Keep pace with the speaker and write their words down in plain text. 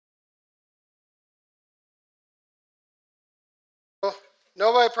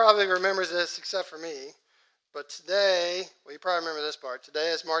Nobody probably remembers this except for me. But today, well, you probably remember this part. Today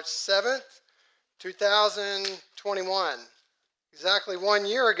is March 7th, 2021. Exactly 1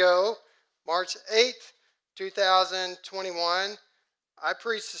 year ago, March 8th, 2021, I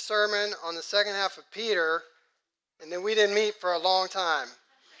preached a sermon on the second half of Peter, and then we didn't meet for a long time.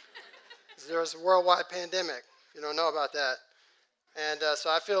 There was a worldwide pandemic. You don't know about that. And so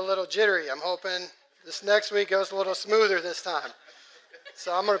I feel a little jittery. I'm hoping this next week goes a little smoother this time.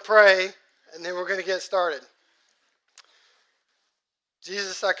 So I'm going to pray, and then we're going to get started.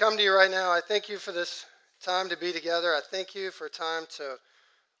 Jesus, I come to you right now. I thank you for this time to be together. I thank you for time to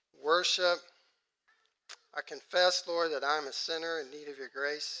worship. I confess, Lord, that I am a sinner in need of your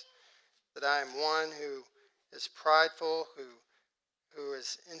grace, that I am one who is prideful, who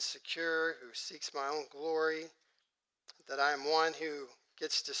is insecure, who seeks my own glory, that I am one who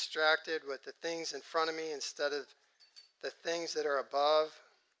gets distracted with the things in front of me instead of the things that are above.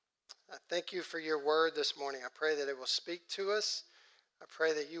 I thank you for your word this morning. I pray that it will speak to us. I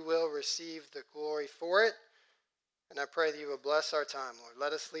pray that you will receive the glory for it. And I pray that you will bless our time, Lord.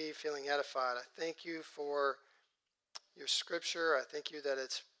 Let us leave feeling edified. I thank you for your scripture. I thank you that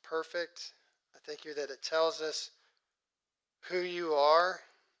it's perfect. I thank you that it tells us who you are.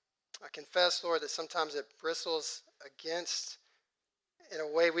 I confess, Lord, that sometimes it bristles against in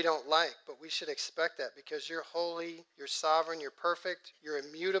a way we don't like, but we should expect that because you're holy, you're sovereign, you're perfect, you're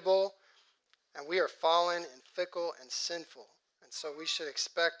immutable, and we are fallen and fickle and sinful. And so we should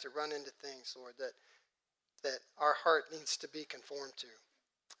expect to run into things, Lord, that our heart needs to be conformed to.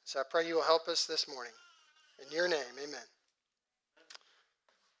 So I pray you will help us this morning. In your name, amen.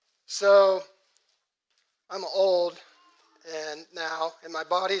 So I'm old and my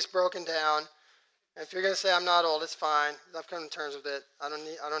body's broken down. And if you're going to say I'm not old, it's fine. I've come to terms with it. I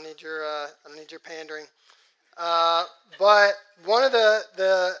don't need your pandering. But one of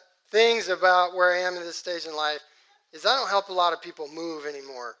the things about where I am in this stage in life is I don't help a lot of people move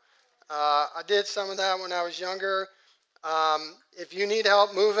anymore. I did some of that when I was younger. If you need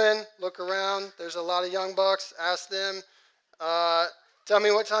help moving, look around. There's a lot of young bucks. Ask them. Tell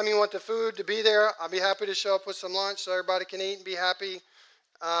me what time you want the food to be there. I'll be happy to show up with some lunch so everybody can eat and be happy.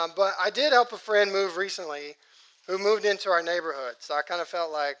 But I did help a friend move recently who moved into our neighborhood. So I kind of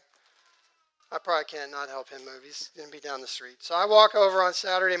felt like I probably can't not help him move. He's going to be down the street. So I walk over on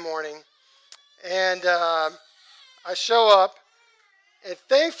Saturday morning, and I show up, and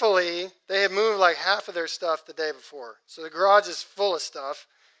thankfully they had moved like half of their stuff the day before. So the garage is full of stuff,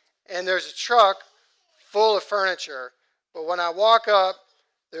 and there's a truck full of furniture. But when I walk up,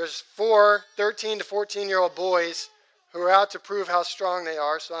 there's 4 13 to 14-year-old boys who are out to prove how strong they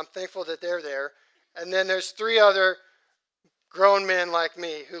are, so I'm thankful that they're there. And then there's 3 other grown men like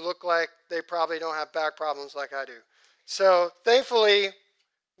me who look like they probably don't have back problems like I do. So thankfully,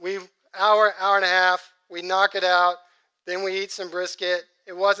 hour and a half, we knock it out, then we eat some brisket.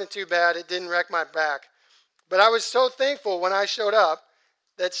 It wasn't too bad. It didn't wreck my back. But I was so thankful when I showed up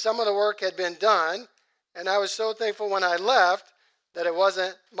that some of the work had been done, and I was so thankful when I left that it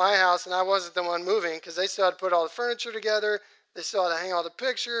wasn't my house and I wasn't the one moving, because they still had to put all the furniture together. They still had to hang all the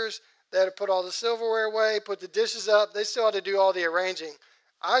pictures. They had to put all the silverware away, put the dishes up. They still had to do all the arranging.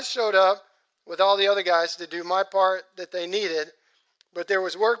 I showed up with all the other guys to do my part that they needed, but there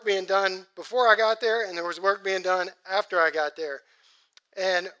was work being done before I got there, and there was work being done after I got there.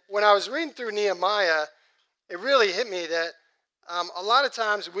 And when I was reading through Nehemiah, it really hit me that a lot of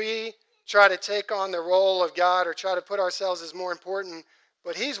times we try to take on the role of God or try to put ourselves as more important,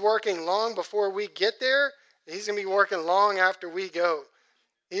 but he's working long before we get there. He's going to be working long after we go.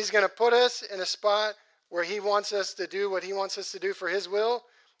 He's going to put us in a spot where he wants us to do what he wants us to do for his will,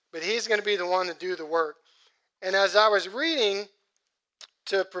 but he's going to be the one to do the work. And as I was reading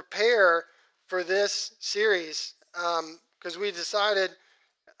to prepare for this series, because we decided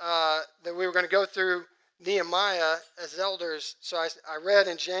that we were going to go through Nehemiah as elders. So I read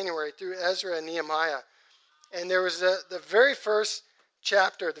in January through Ezra and Nehemiah. And there was the very first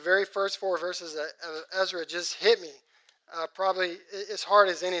chapter, the very first 4 verses of Ezra just hit me, probably as hard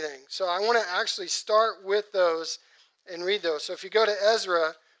as anything. So I want to actually start with those and read those. So if you go to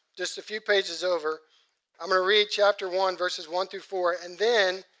Ezra, just a few pages over, I'm going to read chapter 1, verses 1 through 4, and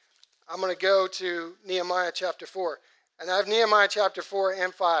then I'm going to go to Nehemiah chapter 4. And I have Nehemiah chapter 4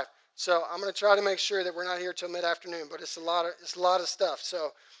 and 5. So I'm going to try to make sure that we're not here till mid-afternoon, but it's a lot of stuff.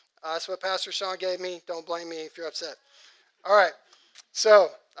 So that's what Pastor Sean gave me. Don't blame me if you're upset. All right. So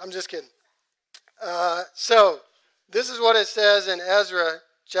I'm just kidding. So this is what it says in Ezra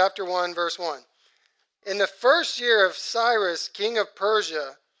chapter 1, verse 1. In the first year of Cyrus, king of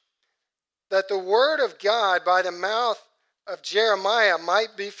Persia, that the word of God by the mouth of Jeremiah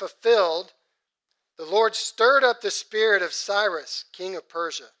might be fulfilled, the Lord stirred up the spirit of Cyrus, king of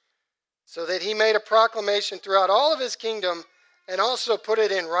Persia, so that he made a proclamation throughout all of his kingdom and also put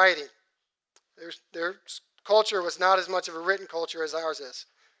it in writing. Their culture was not as much of a written culture as ours is.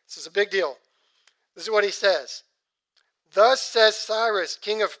 This is a big deal. This is what he says. Thus says Cyrus,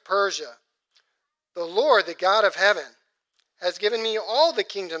 king of Persia, the Lord, the God of heaven, has given me all the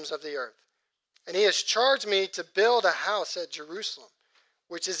kingdoms of the earth, and he has charged me to build a house at Jerusalem,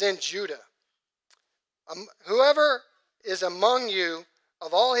 which is in Judah. Whoever is among you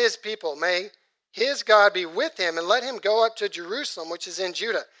of all his people, may his God be with him, and let him go up to Jerusalem, which is in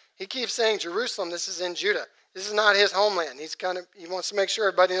Judah. He keeps saying Jerusalem, this is in Judah. This is not his homeland. He wants to make sure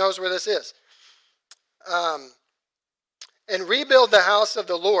everybody knows where this is. And rebuild the house of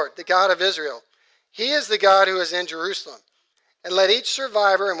the Lord, the God of Israel. He is the God who is in Jerusalem. And let each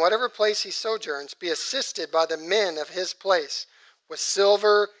survivor in whatever place he sojourns be assisted by the men of his place with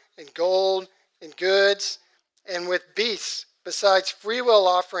silver and gold and goods and with beasts, besides freewill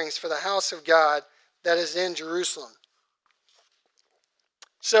offerings for the house of God that is in Jerusalem.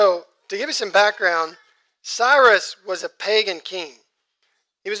 So, to give you some background, Cyrus was a pagan king.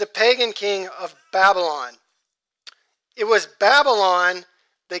 He was a pagan king of Babylon. It was Babylon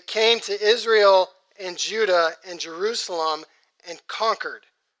that came to Israel and Judah and Jerusalem and conquered.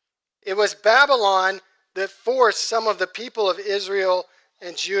 It was Babylon that forced some of the people of Israel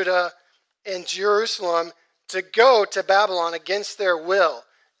and Judah and Jerusalem to go to Babylon against their will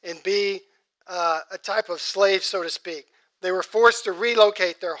and be a type of slave, so to speak. They were forced to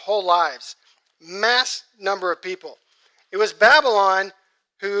relocate their whole lives. Mass number of people. It was Babylon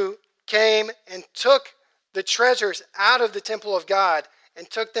who came and took the treasures out of the temple of God and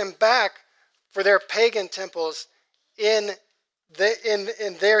took them back for their pagan temples in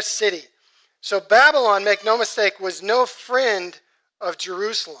their city. So Babylon, make no mistake, was no friend of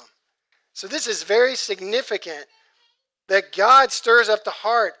Jerusalem. So this is very significant that God stirs up the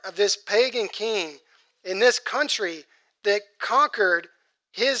heart of this pagan king in this country that conquered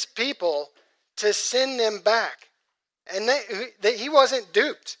his people to send them back. And that he wasn't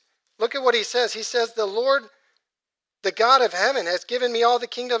duped. Look at what he says. He says, the Lord, the God of heaven, has given me all the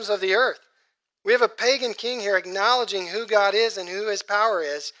kingdoms of the earth. We have a pagan king here acknowledging who God is and who his power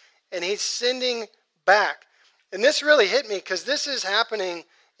is, and he's sending back. And this really hit me because this is happening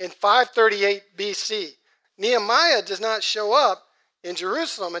in 538 BC. Nehemiah does not show up in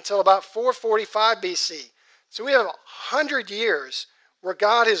Jerusalem until about 445 BC. So we have 100 years where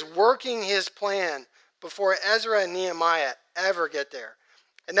God is working his plan before Ezra and Nehemiah ever get there.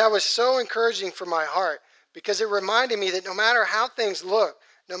 And that was so encouraging for my heart because it reminded me that no matter how things look,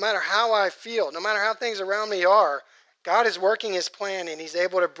 no matter how I feel, no matter how things around me are, God is working his plan and he's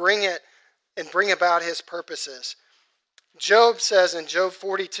able to bring it and bring about his purposes. Job says in Job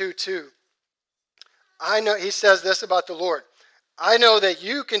 42:2, he says this about the Lord, I know that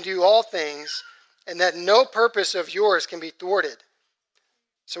you can do all things and that no purpose of yours can be thwarted.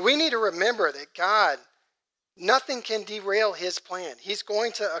 So we need to remember that God, nothing can derail his plan. He's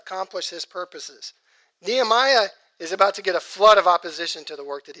going to accomplish his purposes. Nehemiah is about to get a flood of opposition to the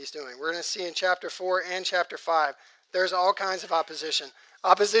work that he's doing. We're going to see in chapter 4 and chapter 5, there's all kinds of opposition.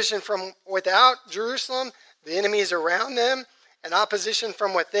 Opposition from without Jerusalem, the enemies around them, and opposition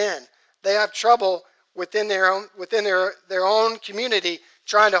from within. They have trouble within their own community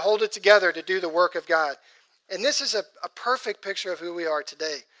trying to hold it together to do the work of God. And this is a perfect picture of who we are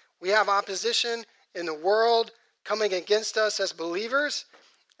today. We have opposition in the world coming against us as believers,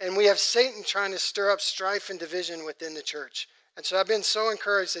 and we have Satan trying to stir up strife and division within the church. And so I've been so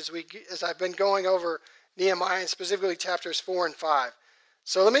encouraged as I've been going over Nehemiah, and specifically chapters 4 and 5.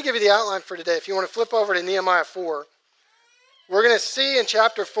 So let me give you the outline for today. If you want to flip over to Nehemiah 4, we're going to see in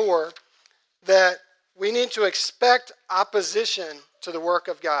chapter 4 that we need to expect opposition to the work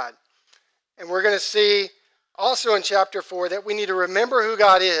of God. And we're going to see also in chapter 4 that we need to remember who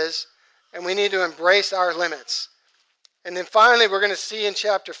God is and we need to embrace our limits. And then finally, we're going to see in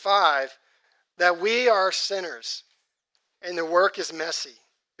chapter 5 that we are sinners and the work is messy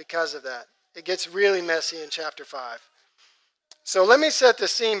because of that. It gets really messy in chapter 5. So let me set the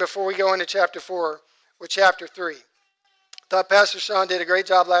scene before we go into chapter 4 with chapter 3. I thought Pastor Sean did a great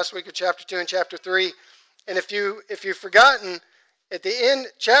job last week with chapter 2 and chapter 3. And if you've forgotten, at the end,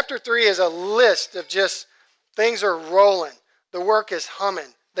 chapter 3 is a list of just things are rolling. The work is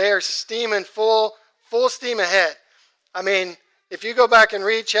humming. They are steaming full steam ahead. I mean, if you go back and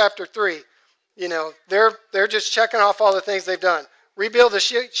read chapter 3, you know, they're just checking off all the things they've done. Rebuild the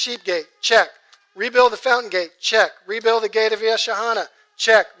sheep gate, check. Rebuild the fountain gate, check. Rebuild the gate of Yeshahana,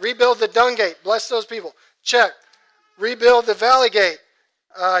 check. Rebuild the dung gate, bless those people, check. Rebuild the Valley Gate.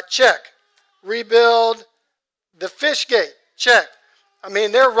 Check. Rebuild the Fish Gate. Check. I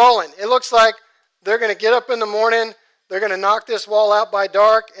mean, they're rolling. It looks like they're going to get up in the morning, they're going to knock this wall out by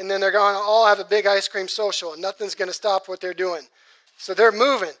dark, and then they're going to all have a big ice cream social, and nothing's going to stop what they're doing. So they're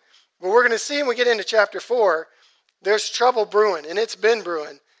moving. But we're going to see when we get into chapter 4, there's trouble brewing, and it's been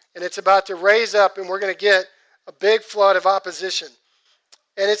brewing, and it's about to raise up, and we're going to get a big flood of opposition.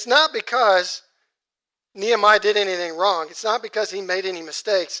 And it's not because Nehemiah did anything wrong. It's not because he made any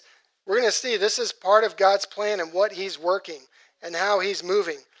mistakes. We're going to see this is part of God's plan and what he's working and how he's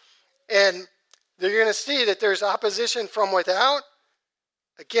moving. And you're going to see that there's opposition from without.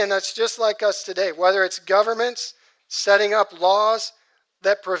 Again, that's just like us today, whether it's governments setting up laws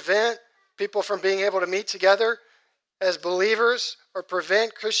that prevent people from being able to meet together as believers or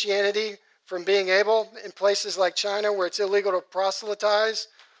prevent Christianity from being able in places like China where it's illegal to proselytize,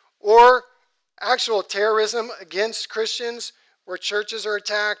 or actual terrorism against Christians where churches are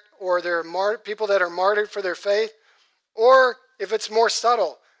attacked or there are people that are martyred for their faith, or if it's more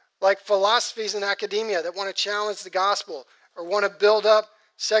subtle, like philosophies in academia that want to challenge the gospel or want to build up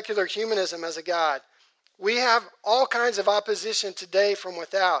secular humanism as a god. We have all kinds of opposition today from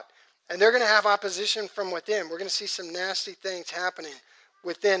without, and they're going to have opposition from within. We're going to see some nasty things happening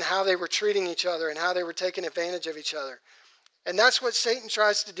within how they were treating each other and how they were taking advantage of each other. And that's what Satan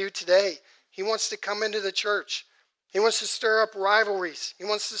tries to do today. He wants to come into the church. He wants to stir up rivalries. He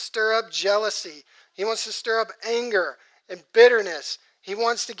wants to stir up jealousy. He wants to stir up anger and bitterness. He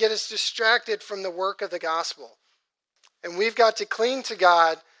wants to get us distracted from the work of the gospel. And we've got to cling to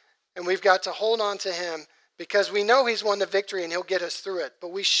God, and we've got to hold on to him, because we know he's won the victory and he'll get us through it.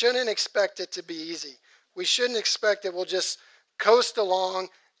 But we shouldn't expect it to be easy. We shouldn't expect that we'll just coast along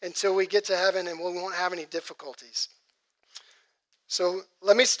until we get to heaven and we won't have any difficulties. So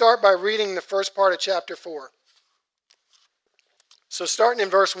let me start by reading the first part of chapter 4. So starting in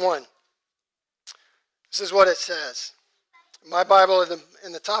verse 1, this is what it says. In my Bible,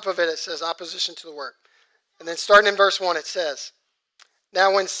 in the top of it, it says opposition to the work. And then starting in verse 1, it says,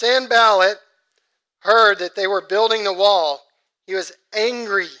 "Now when Sanballat heard that they were building the wall, he was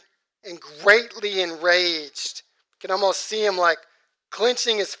angry and greatly enraged." You can almost see him like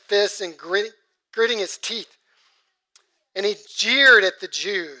clenching his fists and gritting his teeth. And he jeered at the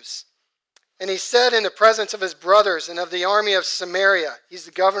Jews. And he said in the presence of his brothers and of the army of Samaria, he's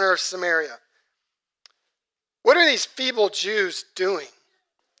the governor of Samaria, "What are these feeble Jews doing?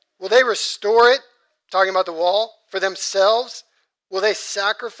 Will they restore it," talking about the wall, "for themselves? Will they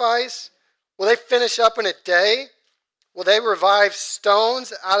sacrifice? Will they finish up in a day? Will they revive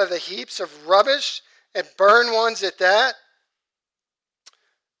stones out of the heaps of rubbish and burn ones at that?"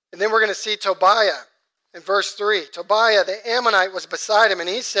 And then we're going to see Tobiah in verse 3. Tobiah, the Ammonite, was beside him, and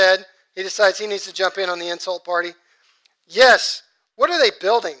he decides he needs to jump in on the insult party. "Yes, what are they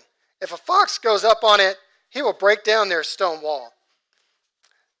building? If a fox goes up on it, he will break down their stone wall."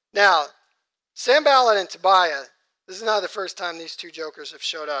 Now, Sanballat and Tobiah, this is not the first time these two jokers have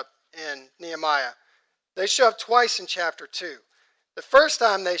showed up in Nehemiah. They show up twice in chapter 2. The first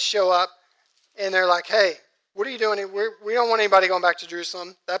time they show up and they're like, "Hey, what are you doing? We don't want anybody going back to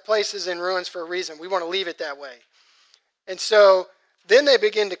Jerusalem. That place is in ruins for a reason. We want to leave it that way." And so then they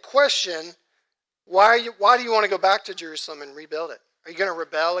begin to question, why do you want to go back to Jerusalem and rebuild it? Are you going to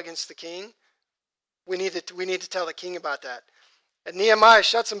rebel against the king? We need to tell the king about that. And Nehemiah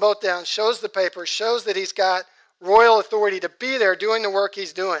shuts them both down, shows the paper, shows that he's got royal authority to be there doing the work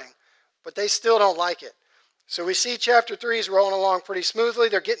he's doing. But they still don't like it. So we see chapter 3 is rolling along pretty smoothly.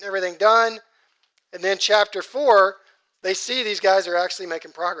 They're getting everything done. And then chapter 4, they see these guys are actually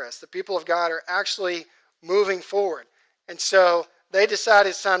making progress. The people of God are actually moving forward. And so they decide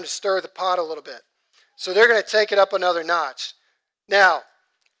it's time to stir the pot a little bit. So they're going to take it up another notch. Now,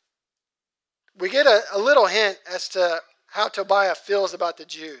 we get a little hint as to how Tobiah feels about the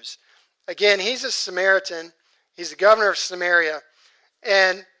Jews. Again, he's a Samaritan. He's the governor of Samaria.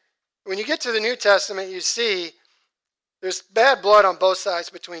 And when you get to the New Testament, you see there's bad blood on both sides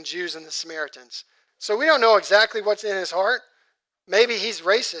between Jews and the Samaritans. So we don't know exactly what's in his heart. Maybe he's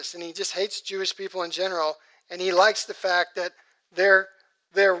racist and he just hates Jewish people in general, and he likes the fact that their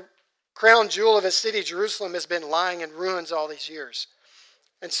crown jewel of his city, Jerusalem, has been lying in ruins all these years.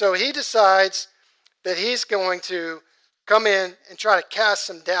 And so he decides that he's going to come in and try to cast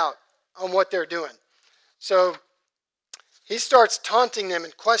some doubt on what they're doing. So he starts taunting them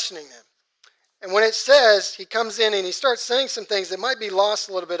and questioning them. And when it says, he comes in and he starts saying some things that might be lost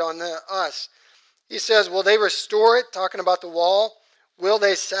a little bit on us. He says, will they restore it? Talking about the wall. Will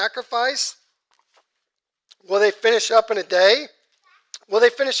they sacrifice? Will they finish up in a day? Will they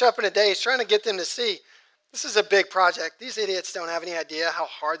finish up in a day? He's trying to get them to see This is a big project. These idiots don't have any idea how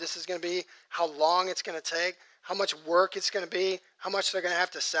hard this is going to be, how long it's going to take, how much work it's going to be, how much they're going to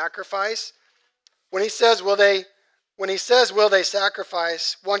have to sacrifice. When he says, will they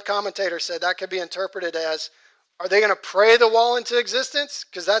sacrifice, one commentator said that could be interpreted as, are they going to pray the wall into existence?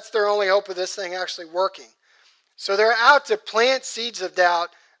 Because that's their only hope of this thing actually working. So they're out to plant seeds of doubt.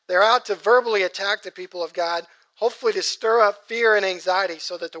 They're out to verbally attack the people of God, hopefully to stir up fear and anxiety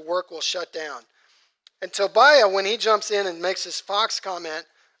so that the work will shut down. And Tobiah, when he jumps in and makes his fox comment,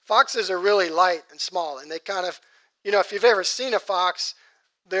 foxes are really light and small. And they kind of, if you've ever seen a fox,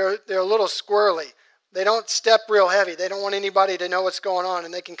 they're a little squirrely. They don't step real heavy. They don't want anybody to know what's going on.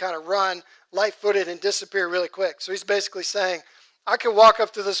 And they can kind of run light-footed and disappear really quick. So he's basically saying, I can walk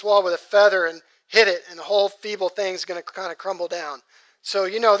up to this wall with a feather and hit it, and the whole feeble thing's going to kind of crumble down. So,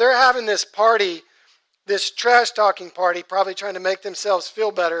 they're having this party, this trash-talking party, probably trying to make themselves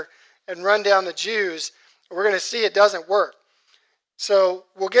feel better and run down the Jews. We're going to see it doesn't work. So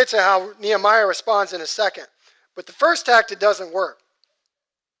we'll get to how Nehemiah responds in a second. But the first tactic doesn't work.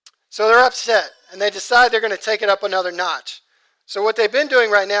 So they're upset, and they decide they're going to take it up another notch. So what they've been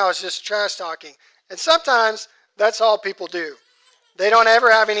doing right now is just trash-talking. And sometimes that's all people do. They don't ever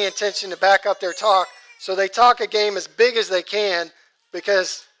have any intention to back up their talk, so they talk a game as big as they can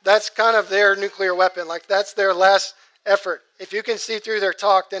because that's kind of their nuclear weapon. Like, that's their last effort. If you can see through their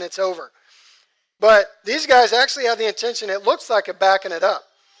talk, then it's over. But these guys actually have the intention, it looks like, of backing it up.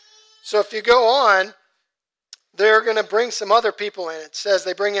 So if you go on, they're going to bring some other people in. It says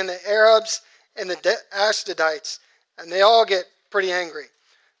they bring in the Arabs and the Ashdodites, and they all get pretty angry.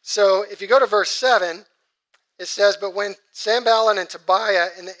 So if you go to verse 7, it says, but when Sanballat and Tobiah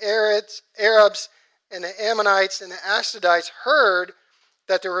and the Arabs and the Ammonites and the Ashdodites heard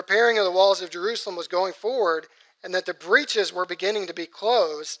that the repairing of the walls of Jerusalem was going forward and that the breaches were beginning to be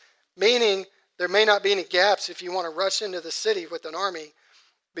closed, meaning there may not be any gaps if you want to rush into the city with an army,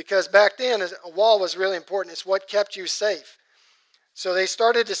 because back then a wall was really important. It's what kept you safe. So they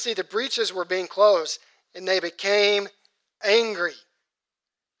started to see the breaches were being closed, and they became angry.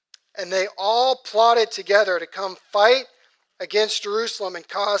 And they all plotted together to come fight against Jerusalem and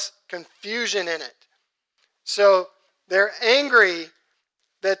cause confusion in it. So they're angry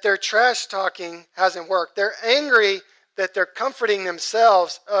that their trash talking hasn't worked. They're angry that they're comforting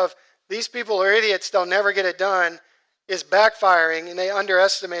themselves of these people are idiots, they'll never get it done, is backfiring, and they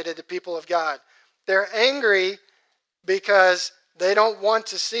underestimated the people of God. They're angry because they don't want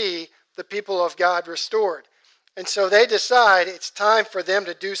to see the people of God restored. And so they decide it's time for them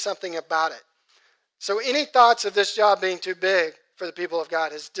to do something about it. So any thoughts of this job being too big for the people of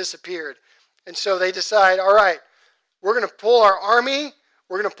God has disappeared. And so they decide, all right, we're going to pull our army,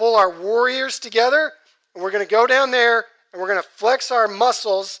 we're going to pull our warriors together, and we're going to go down there, and we're going to flex our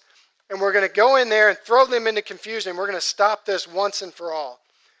muscles, and we're going to go in there and throw them into confusion. We're going to stop this once and for all.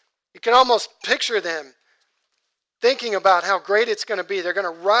 You can almost picture them thinking about how great it's going to be. They're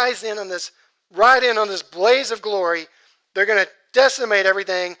going to ride in on this blaze of glory. They're going to decimate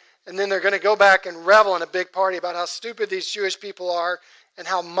everything, and then they're going to go back and revel in a big party about how stupid these Jewish people are and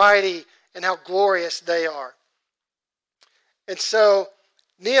how mighty and how glorious they are. And so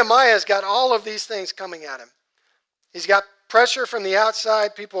Nehemiah's got all of these things coming at him. He's got pressure from the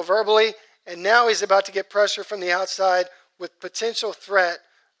outside, people verbally, and now he's about to get pressure from the outside with potential threat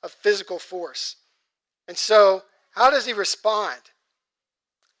of physical force. And so, how does he respond?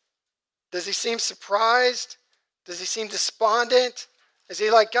 Does he seem surprised? Does he seem despondent? Is he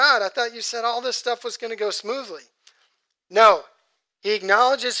like, God, I thought you said all this stuff was going to go smoothly? No. He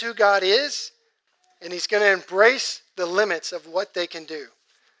acknowledges who God is, and he's going to embrace the limits of what they can do.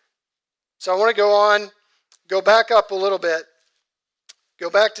 So I want to go back up a little bit. Go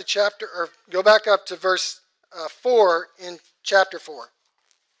back up to verse 4 in chapter 4.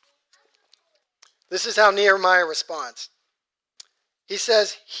 This is how Nehemiah responds. He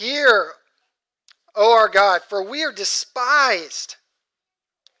says, "Hear, O our God, for we are despised.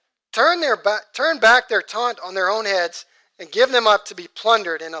 Turn back their taunt on their own heads and give them up to be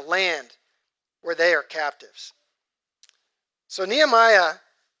plundered in a land where they are captives." So Nehemiah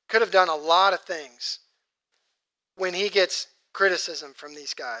could have done a lot of things when he gets criticism from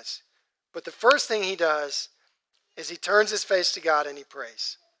these guys. But the first thing he does is he turns his face to God and he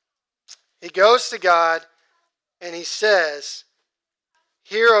prays. He goes to God and he says,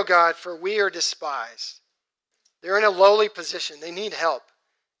 "Hear, O God, for we are despised." They're in a lowly position. They need help.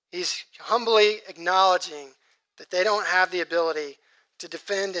 He's humbly acknowledging that they don't have the ability to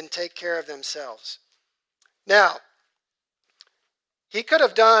defend and take care of themselves. Now, he could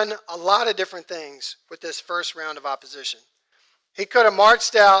have done a lot of different things with this first round of opposition. He could have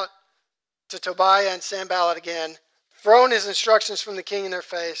marched out to Tobiah and Sanballat again, thrown his instructions from the king in their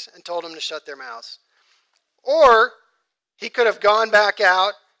face, and told them to shut their mouths. Or he could have gone back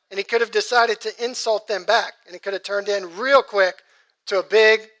out and he could have decided to insult them back. And it could have turned in real quick to a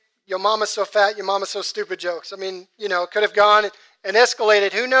big, your mama's so fat, your mama's so stupid jokes. I mean, it could have gone and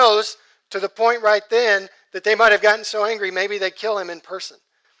escalated, who knows, to the point right then that they might have gotten so angry, maybe they'd kill him in person.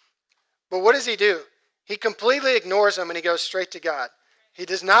 But what does he do? He completely ignores them and he goes straight to God. He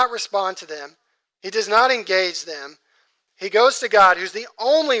does not respond to them. He does not engage them. He goes to God, who's the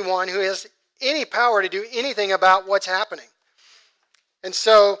only one who has any power to do anything about what's happening. And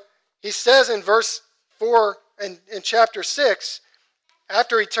so he says in verse 4 in chapter 6,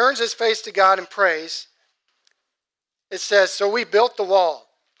 after he turns his face to God and prays, it says, so we built the wall,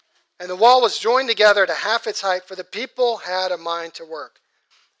 and the wall was joined together to half its height, for the people had a mind to work.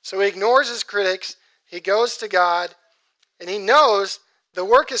 So he ignores his critics, he goes to God, and he knows the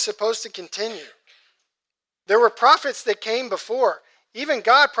work is supposed to continue. There were prophets that came before. Even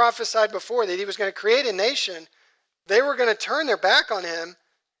God prophesied before that he was going to create a nation. They were going to turn their back on him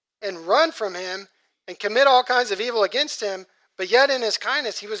and run from him and commit all kinds of evil against him, but yet in his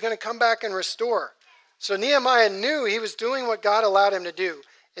kindness he was going to come back and restore. So Nehemiah knew he was doing what God allowed him to do,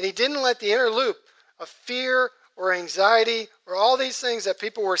 and he didn't let the inner loop of fear or anxiety or all these things that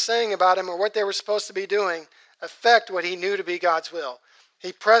people were saying about him or what they were supposed to be doing affect what he knew to be God's will.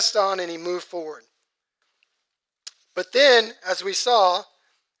 He pressed on and he moved forward. But then, as we saw,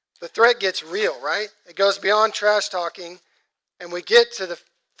 the threat gets real, right? It goes beyond trash talking, and we get to the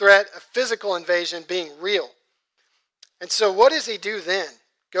threat of physical invasion being real. And so what does he do then?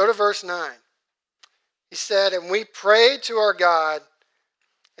 Go to verse 9. He said, and we prayed to our God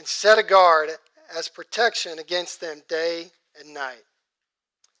and set a guard as protection against them day and night.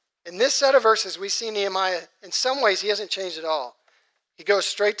 In this set of verses, we see Nehemiah, in some ways, he hasn't changed at all. He goes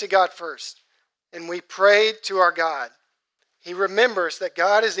straight to God first. And we prayed to our God. He remembers that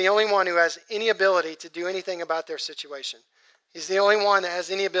God is the only one who has any ability to do anything about their situation. He's the only one that has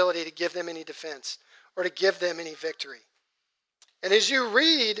any ability to give them any defense or to give them any victory. And as you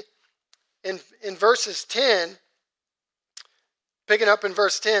read in verses 10, picking up in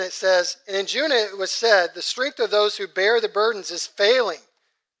verse 10, it says, and in Judah it was said, the strength of those who bear the burdens is failing.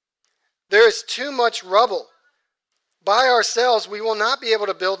 There is too much rubble. By ourselves we will not be able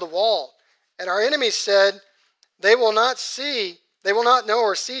to build the wall. And our enemies said, they will not know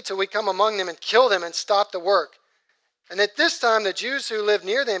or see till we come among them and kill them and stop the work. And at this time the Jews who lived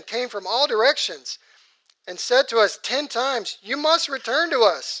near them came from all directions and said to us 10 times, you must return to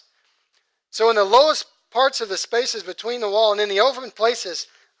us. So in the lowest parts of the spaces between the wall and in the open places,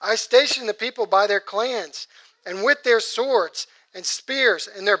 I stationed the people by their clans and with their swords and spears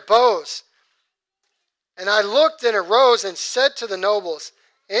and their bows. And I looked and arose and said to the nobles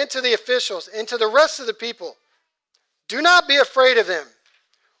and to the officials and to the rest of the people, do not be afraid of them.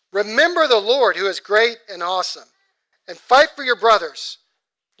 Remember the Lord who is great and awesome, and fight for your brothers,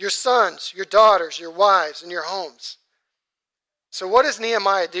 your sons, your daughters, your wives, and your homes. So what does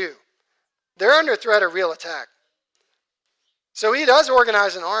Nehemiah do? They're under threat of real attack. So he does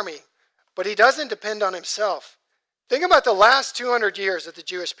organize an army, but he doesn't depend on himself. Think about the last 200 years of the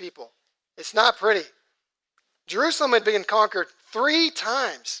Jewish people. It's not pretty. Jerusalem had been conquered 3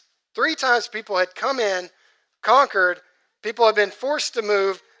 times. 3 times people had come in, conquered, people had been forced to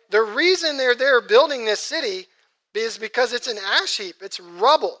move. The reason they're there building this city is because it's an ash heap. It's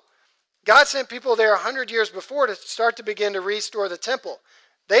rubble. God sent people there 100 years before to start to begin to restore the temple.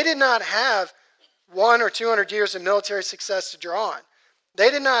 They did not have 100 or 200 years of military success to draw on.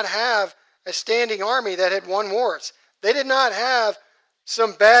 They did not have a standing army that had won wars. They did not have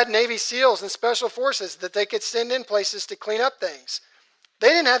some bad Navy SEALs and special forces that they could send in places to clean up things. They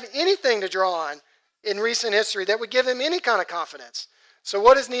didn't have anything to draw on in recent history that would give them any kind of confidence. So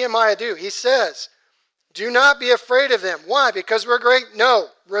what does Nehemiah do? He says, do not be afraid of them. Why? Because we're great? No.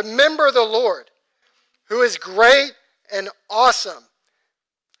 Remember the Lord, who is great and awesome.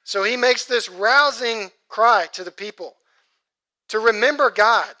 So he makes this rousing cry to the people to remember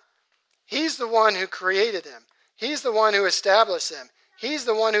God. He's the one who created them. He's the one who established them. He's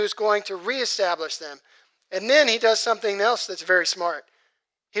the one who's going to reestablish them. And then he does something else that's very smart.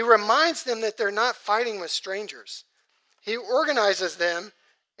 He reminds them that they're not fighting with strangers. He organizes them,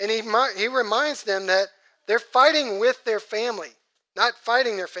 and he reminds them that they're fighting with their family. Not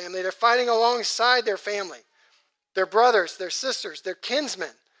fighting their family, they're fighting alongside their family. Their brothers, their sisters, their kinsmen.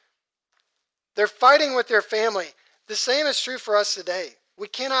 They're fighting with their family. The same is true for us today. We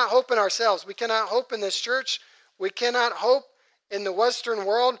cannot hope in ourselves. We cannot hope in this church. We cannot hope in the Western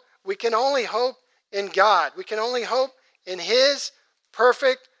world. We can only hope in God. We can only hope in His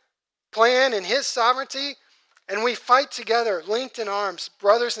perfect, plan and his sovereignty, and we fight together, linked in arms,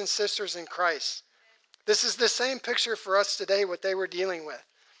 brothers and sisters in Christ. This is the same picture for us today, what they were dealing with.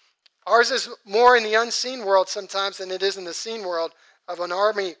 Ours is more in the unseen world sometimes than it is in the seen world of an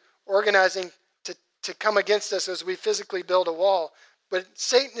army organizing to come against us as we physically build a wall. But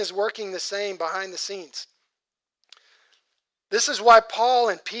Satan is working the same behind the scenes. This is why Paul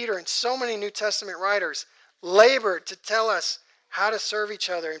and Peter and so many New Testament writers labored to tell us how to serve each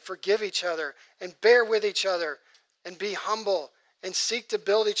other and forgive each other and bear with each other and be humble and seek to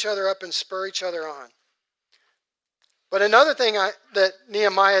build each other up and spur each other on. But another thing that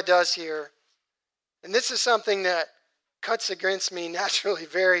Nehemiah does here, and this is something that cuts against me naturally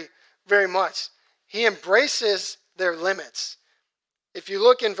very, very much. He embraces their limits. If you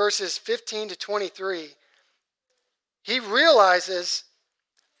look in verses 15 to 23, he realizes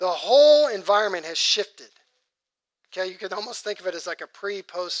the whole environment has shifted. Okay, you could almost think of it as like a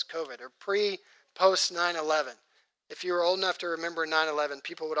pre-post-COVID or pre-post 9/11. If you were old enough to remember 9/11,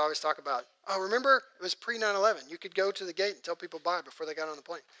 people would always talk about, oh, remember, it was pre-9/11. You could go to the gate and tell people bye before they got on the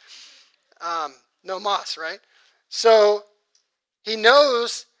plane. No mas, right? So he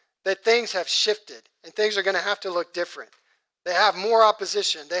knows that things have shifted and things are going to have to look different. They have more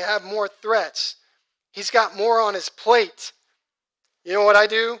opposition. They have more threats. He's got more on his plate. You know what I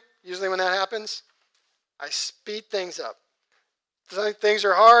do usually when that happens? I speed things up. Things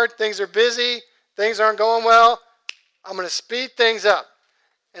are hard. Things are busy. Things aren't going well. I'm going to speed things up.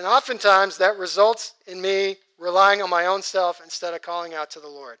 And oftentimes that results in me relying on my own self instead of calling out to the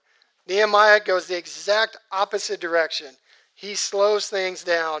Lord. Nehemiah goes the exact opposite direction. He slows things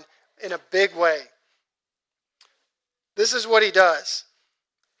down in a big way. This is what he does.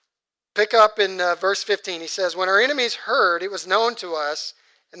 Pick up in verse 15. He says, when our enemies heard, it was known to us,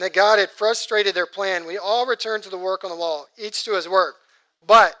 and that God had frustrated their plan, we all returned to the work on the wall, each to his work.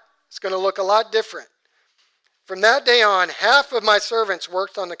 But it's going to look a lot different. From that day on, half of my servants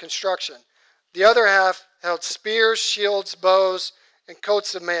worked on the construction. The other half held spears, shields, bows, and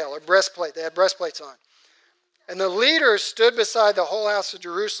coats of mail, or breastplate. They had breastplates on. And the leaders stood beside the whole house of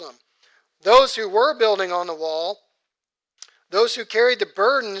Jerusalem. Those who were building on the wall, those who carried the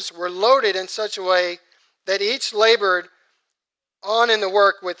burdens, were loaded in such a way that each labored on in the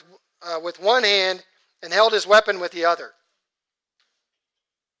work with one hand and held his weapon with the other.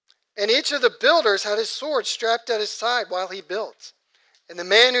 And each of the builders had his sword strapped at his side while he built. And the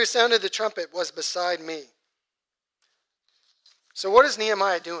man who sounded the trumpet was beside me. So what is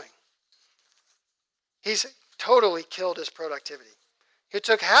Nehemiah doing? He's totally killed his productivity. He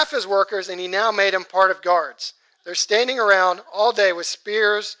took half his workers and he now made them part of guards. They're standing around all day with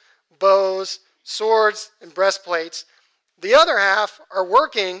spears, bows, swords, and breastplates. The other half are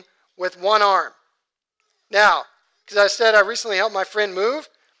working with one arm. Now, because I said I recently helped my friend move,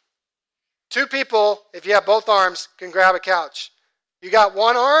 2 people, if you have both arms, can grab a couch. You got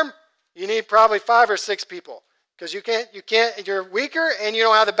one arm, you need probably 5 or 6 people. Because you're weaker and you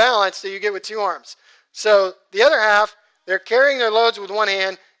don't have the balance that you get with 2 arms. So the other half, they're carrying their loads with one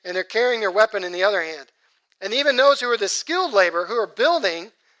hand and they're carrying their weapon in the other hand. And even those who are the skilled labor, who are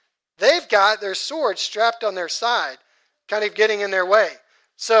building, they've got their swords strapped on their side, kind of getting in their way.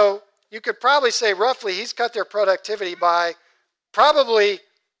 So you could probably say roughly he's cut their productivity by probably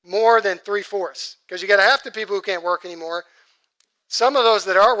more than 3/4. Because you got half the people who can't work anymore. Some of those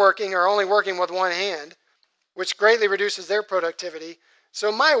that are working are only working with one hand, which greatly reduces their productivity.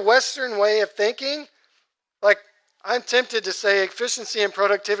 So my Western way of thinking, like I'm tempted to say efficiency and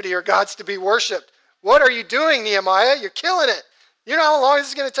productivity are gods to be worshipped. What are you doing, Nehemiah? You're killing it. You know how long this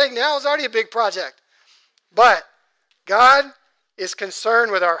is going to take now? It's already a big project. But God is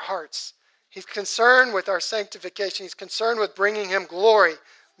concerned with our hearts. He's concerned with our sanctification. He's concerned with bringing him glory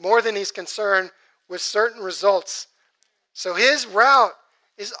more than he's concerned with certain results. So his route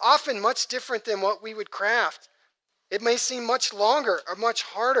is often much different than what we would craft. It may seem much longer or much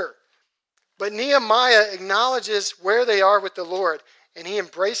harder. But Nehemiah acknowledges where they are with the Lord, and he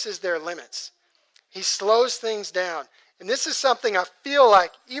embraces their limits. He slows things down. And this is something I feel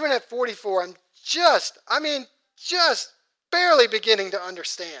like, even at 44, I'm just barely beginning to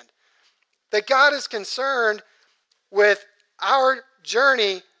understand. That God is concerned with our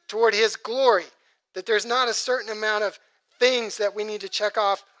journey toward his glory. That there's not a certain amount of things that we need to check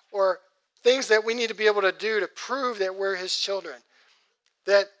off or things that we need to be able to do to prove that we're his children.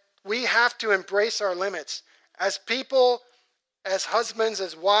 That we have to embrace our limits. As people, as husbands,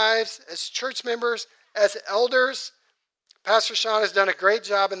 as wives, as church members, as elders, Pastor Sean has done a great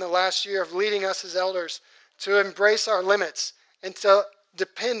job in the last year of leading us as elders to embrace our limits and to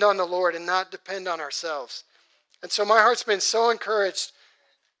depend on the Lord and not depend on ourselves. And so my heart's been so encouraged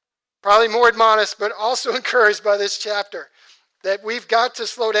probably more admonished, but also encouraged by this chapter, that we've got to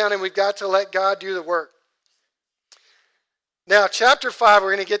slow down and we've got to let God do the work. Now, chapter 5,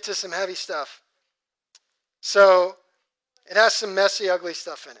 we're going to get to some heavy stuff. So, it has some messy, ugly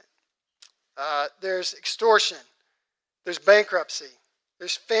stuff in it. There's extortion. There's bankruptcy.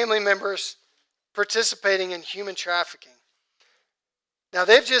 There's family members participating in human trafficking. Now,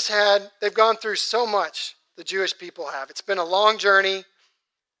 they've gone through so much, the Jewish people have. It's been a long journey,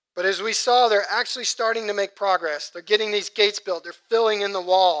 but as we saw, they're actually starting to make progress. They're getting these gates built. They're filling in the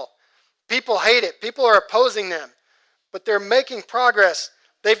wall. People hate it. People are opposing them, but they're making progress.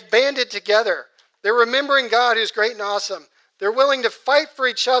 They've banded together. They're remembering God who's great and awesome. They're willing to fight for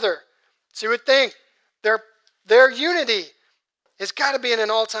each other. So you would think their unity has got to be at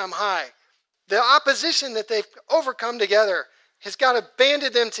an all-time high. The opposition that they've overcome together has got to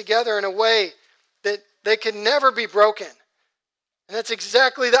banded them together in a way that they can never be broken. And that's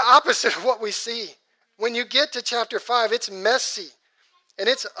exactly the opposite of what we see. When you get to chapter 5, it's messy and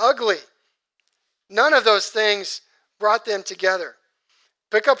it's ugly. None of those things brought them together.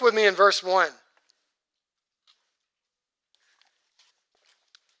 Pick up with me in verse 1.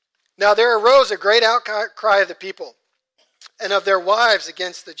 Now there arose a great outcry of the people and of their wives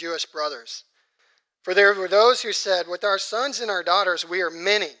against the Jewish brothers. For there were those who said, with our sons and our daughters we are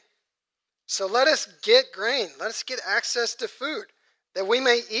many. So let us get grain, let us get access to food, that we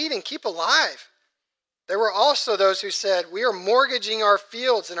may eat and keep alive. There were also those who said, we are mortgaging our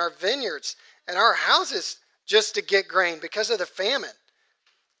fields and our vineyards and our houses just to get grain because of the famine.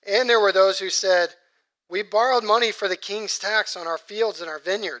 And there were those who said, we borrowed money for the king's tax on our fields and our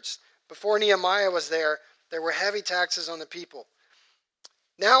vineyards. Before Nehemiah was there were heavy taxes on the people.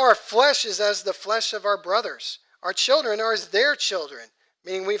 Now our flesh is as the flesh of our brothers. Our children are as their children,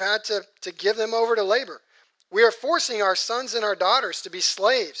 meaning we've had to give them over to labor. We are forcing our sons and our daughters to be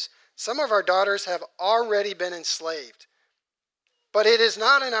slaves. Some of our daughters have already been enslaved. But it is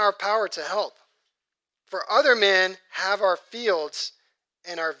not in our power to help, for other men have our fields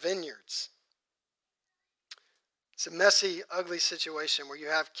and our vineyards. It's a messy, ugly situation where you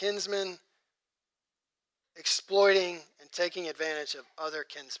have kinsmen exploiting and taking advantage of other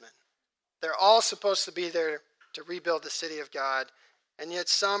kinsmen. They're all supposed to be there to rebuild the city of God, and yet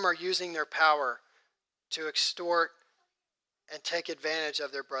some are using their power to extort and take advantage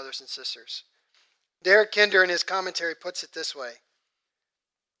of their brothers and sisters. Derek Kinder in his commentary puts it this way: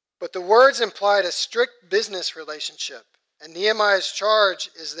 but the words implied a strict business relationship, and Nehemiah's charge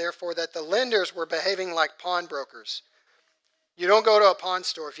is therefore that the lenders were behaving like pawnbrokers. You don't go to a pawn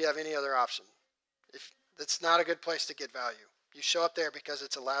store if you have any other option. It's not a good place to get value. You show up there because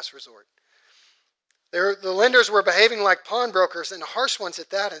it's a last resort. The lenders were behaving like pawnbrokers, and harsh ones at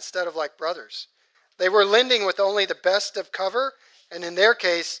that, instead of like brothers. They were lending with only the best of cover, and in their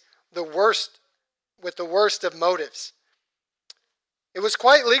case, with the worst of motives. It was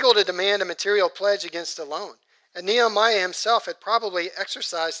quite legal to demand a material pledge against a loan, and Nehemiah himself had probably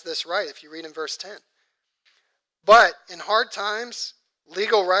exercised this right, if you read in verse 10. But in hard times,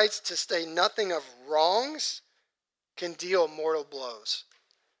 legal rights, to say nothing of wrongs, can deal mortal blows.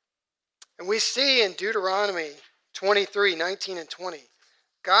 And we see in Deuteronomy 23, 19 and 20,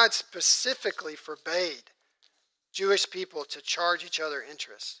 God specifically forbade Jewish people to charge each other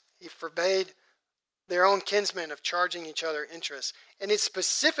interest. He forbade their own kinsmen of charging each other interest. And it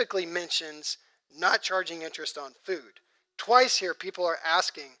specifically mentions not charging interest on food. Twice here people are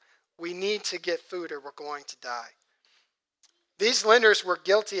asking, we need to get food or we're going to die. These lenders were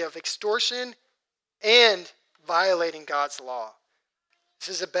guilty of extortion and violating God's law. This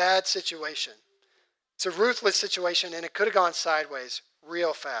is a bad situation. It's a ruthless situation, and it could have gone sideways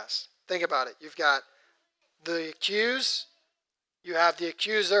real fast. Think about it. You've got the accused, you have the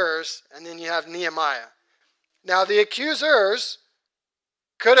accusers, and then you have Nehemiah. Now, the accusers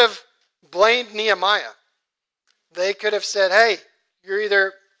could have blamed Nehemiah. They could have said, hey, you're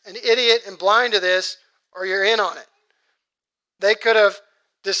either an idiot and blind to this, or you're in on it. They could have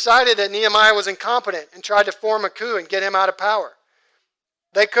decided that Nehemiah was incompetent and tried to form a coup and get him out of power.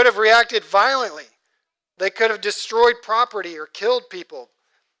 They could have reacted violently. They could have destroyed property or killed people.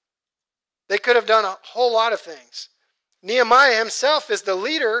 They could have done a whole lot of things. Nehemiah himself, as the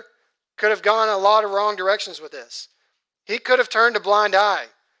leader, could have gone a lot of wrong directions with this. He could have turned a blind eye.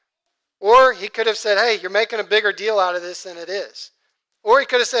 Or he could have said, hey, you're making a bigger deal out of this than it is. Or he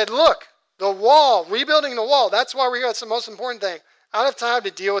could have said, look, the wall, rebuilding the wall, that's why that's the most important thing. I don't have time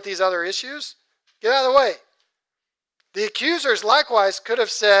to deal with these other issues. Get out of the way. The accusers likewise could have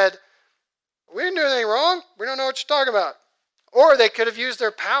said, we didn't do anything wrong. We don't know what you're talking about. Or they could have used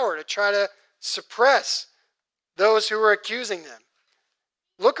their power to try to suppress those who were accusing them.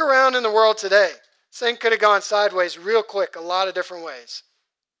 Look around in the world today. This thing could have gone sideways real quick, a lot of different ways.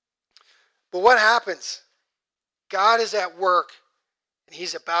 But what happens? God is at work, and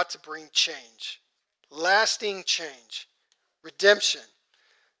he's about to bring change. Lasting change. Redemption.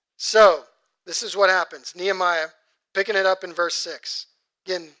 So, this is what happens. Nehemiah, picking it up in verse 6.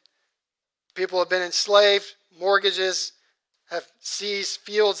 Again, people have been enslaved, mortgages have seized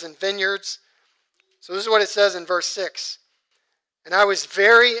fields and vineyards. So this is what it says in verse 6. And I was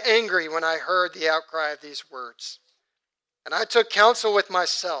very angry when I heard the outcry of these words. And I took counsel with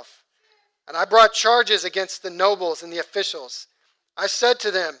myself, and I brought charges against the nobles and the officials. I said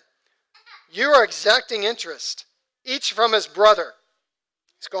to them, you are exacting interest, each from his brother.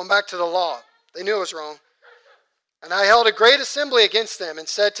 He's going back to the law. They knew it was wrong. And I held a great assembly against them and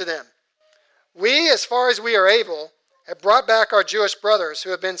said to them, we, as far as we are able, have brought back our Jewish brothers who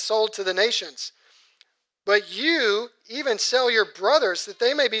have been sold to the nations. But you even sell your brothers that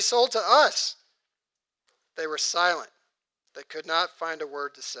they may be sold to us. They were silent. They could not find a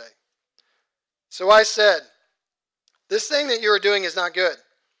word to say. So I said, this thing that you are doing is not good.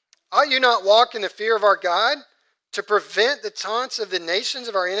 Ought you not walk in the fear of our God to prevent the taunts of the nations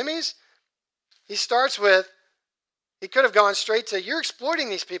of our enemies? He starts with, he could have gone straight to, you're exploiting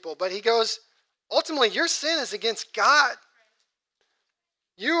these people. But he goes, ultimately, your sin is against God.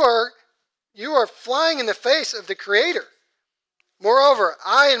 You are flying in the face of the Creator. Moreover,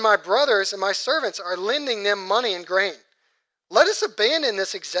 I and my brothers and my servants are lending them money and grain. Let us abandon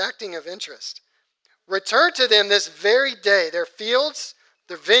this exacting of interest. Return to them this very day their fields,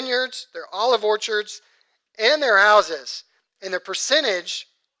 their vineyards, their olive orchards, and their houses. And the percentage,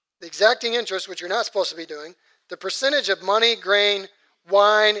 the exacting interest, which you're not supposed to be doing, the percentage of money, grain,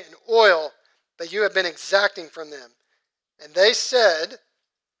 wine, and oil that you have been exacting from them. And they said,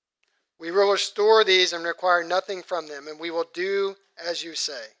 we will restore these and require nothing from them, and we will do as you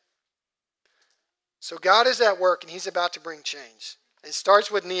say. So God is at work, and he's about to bring change. It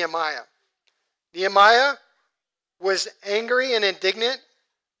starts with Nehemiah. Nehemiah was angry and indignant,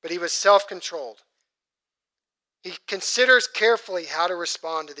 but he was self-controlled. He considers carefully how to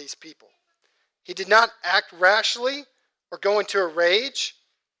respond to these people. He did not act rashly or go into a rage.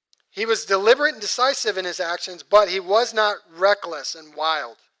 He was deliberate and decisive in his actions, but he was not reckless and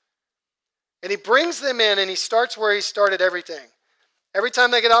wild. And he brings them in, and he starts where he started everything. Every time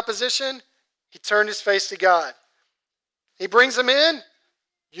they get opposition, he turned his face to God. He brings them in.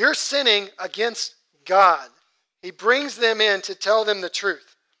 You're sinning against God. He brings them in to tell them the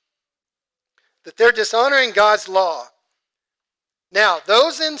truth, that they're dishonoring God's law. Now,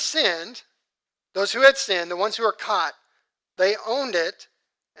 those who had sinned, the ones who were caught, they owned it,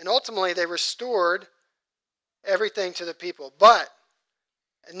 and ultimately they restored everything to the people. But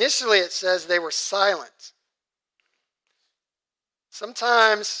initially it says they were silent.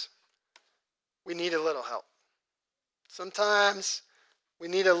 Sometimes we need a little help. Sometimes we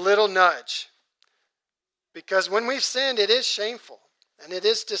need a little nudge. Because when we've sinned, it is shameful and it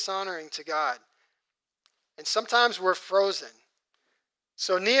is dishonoring to God. And sometimes we're frozen.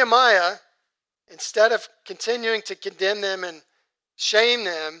 So Nehemiah, instead of continuing to condemn them and shame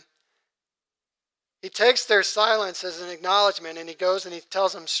them, he takes their silence as an acknowledgement, and he goes and he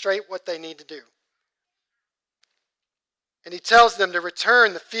tells them straight what they need to do. And he tells them to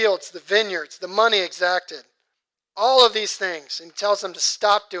return the fields, the vineyards, the money exacted, all of these things. And he tells them to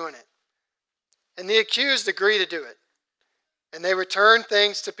stop doing it. And the accused agree to do it. And they return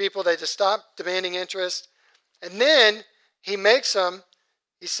things to people. They just stop demanding interest. And then he makes them,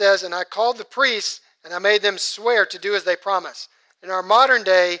 he says, and I called the priests and I made them swear to do as they promised. In our modern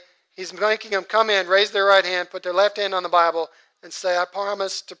day, he's making them come in, raise their right hand, put their left hand on the Bible, and say, I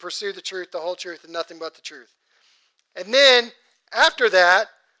promise to pursue the truth, the whole truth, and nothing but the truth. And then, after that,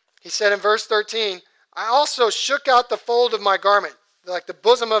 he said in verse 13, I also shook out the fold of my garment, like the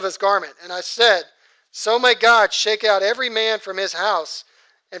bosom of his garment. And I said, so may God shake out every man from his house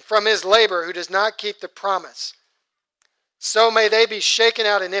and from his labor who does not keep the promise. So may they be shaken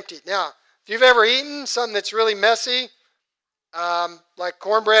out and emptied. Now, if you've ever eaten something that's really messy, like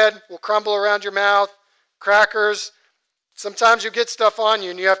cornbread will crumble around your mouth, crackers, sometimes you get stuff on you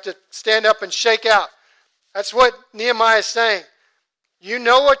and you have to stand up and shake out. That's what Nehemiah is saying. You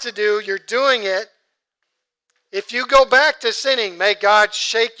know what to do. You're doing it. If you go back to sinning, may God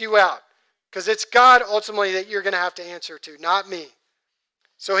shake you out. Because it's God ultimately that you're going to have to answer to, not me.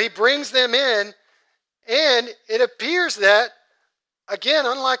 So he brings them in, and it appears that, again,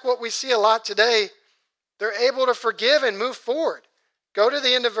 unlike what we see a lot today, they're able to forgive and move forward. Go to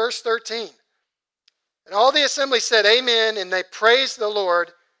the end of verse 13. And all the assembly said, Amen, and they praised the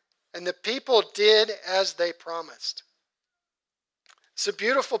Lord, and the people did as they promised. It's a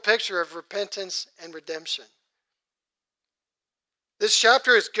beautiful picture of repentance and redemption. This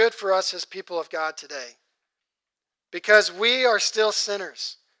chapter is good for us as people of God today because we are still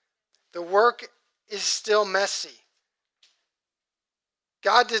sinners. The work is still messy.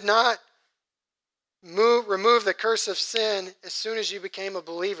 God did not remove the curse of sin as soon as you became a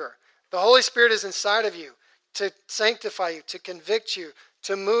believer. The Holy Spirit is inside of you to sanctify you, to convict you,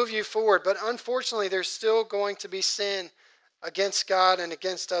 to move you forward. But unfortunately, there's still going to be sin against God and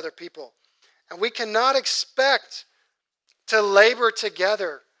against other people. And we cannot expect to labor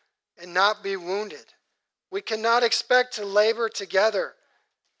together and not be wounded. We cannot expect to labor together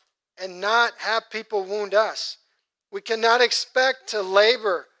and not have people wound us. We cannot expect to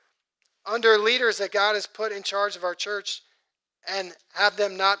labor under leaders that God has put in charge of our church and have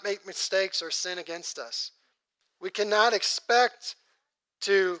them not make mistakes or sin against us. We cannot expect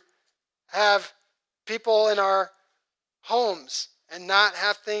to have people in our homes and not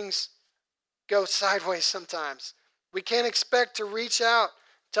have things go sideways sometimes. We can't expect to reach out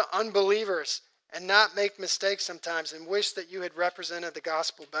to unbelievers and not make mistakes sometimes and wish that you had represented the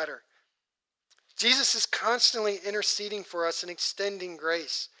gospel better. Jesus is constantly interceding for us and extending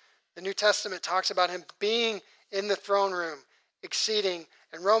grace. The New Testament talks about him being in the throne room, exceeding,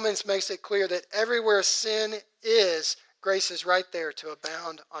 and Romans makes it clear that everywhere sin is, grace is right there to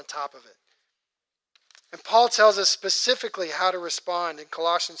abound on top of it. And Paul tells us specifically how to respond in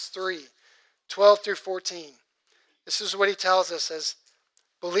Colossians 3:12 through 14. This is what he tells us as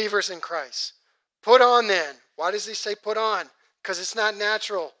believers in Christ. Put on then. Why does he say put on? Because it's not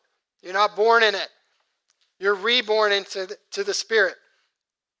natural. You're not born in it. You're reborn into the Spirit.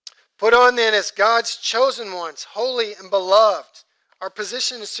 Put on then as God's chosen ones, holy and beloved. Our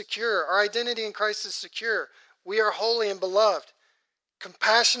position is secure. Our identity in Christ is secure. We are holy and beloved.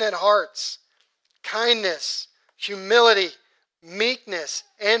 Compassionate hearts, kindness, humility, meekness,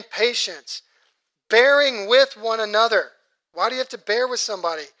 and patience. Bearing with one another. Why do you have to bear with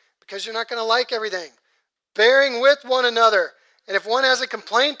somebody? Because you're not going to like everything. Bearing with one another. And if one has a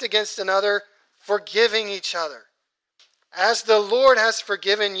complaint against another, forgiving each other. As the Lord has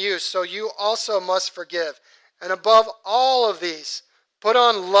forgiven you, so you also must forgive. And above all of these, put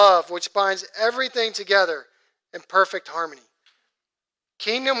on love, which binds everything together in perfect harmony.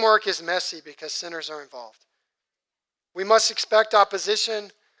 Kingdom work is messy because sinners are involved. We must expect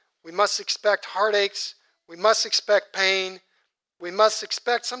opposition. We must expect heartaches. We must expect pain. We must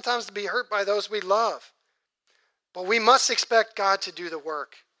expect sometimes to be hurt by those we love. But we must expect God to do the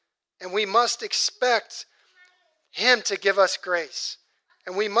work. And we must expect him to give us grace.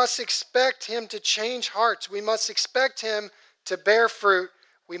 And we must expect him to change hearts. We must expect him to bear fruit.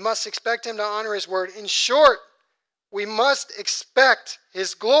 We must expect him to honor his word. In short, we must expect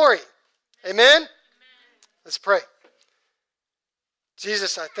his glory. Amen? Let's pray.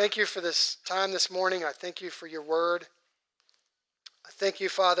 Jesus, I thank you for this time this morning. I thank you for your word. I thank you,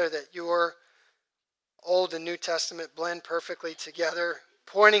 Father, that your Old and New Testament blend perfectly together,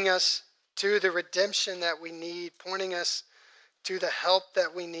 pointing us to the redemption that we need, pointing us to the help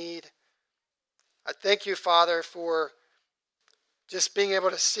that we need. I thank you, Father, for just being able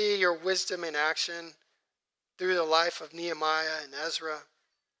to see your wisdom in action through the life of Nehemiah and Ezra.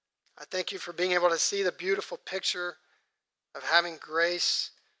 I thank you for being able to see the beautiful picture of having grace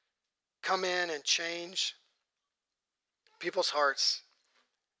come in and change people's hearts.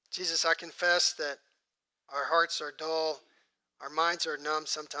 Jesus, I confess that our hearts are dull, our minds are numb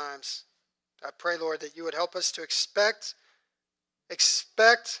sometimes. I pray, Lord, that you would help us to expect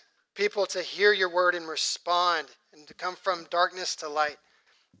people to hear your word and respond and to come from darkness to light.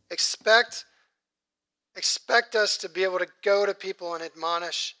 Expect us to be able to go to people and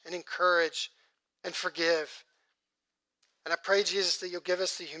admonish and encourage and forgive. And I pray, Jesus, that you'll give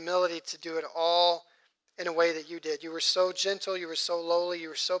us the humility to do it all in a way that you did. You were so gentle, you were so lowly, you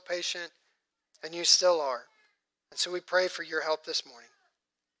were so patient, and you still are. And so we pray for your help this morning.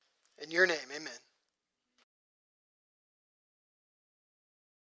 In your name, amen.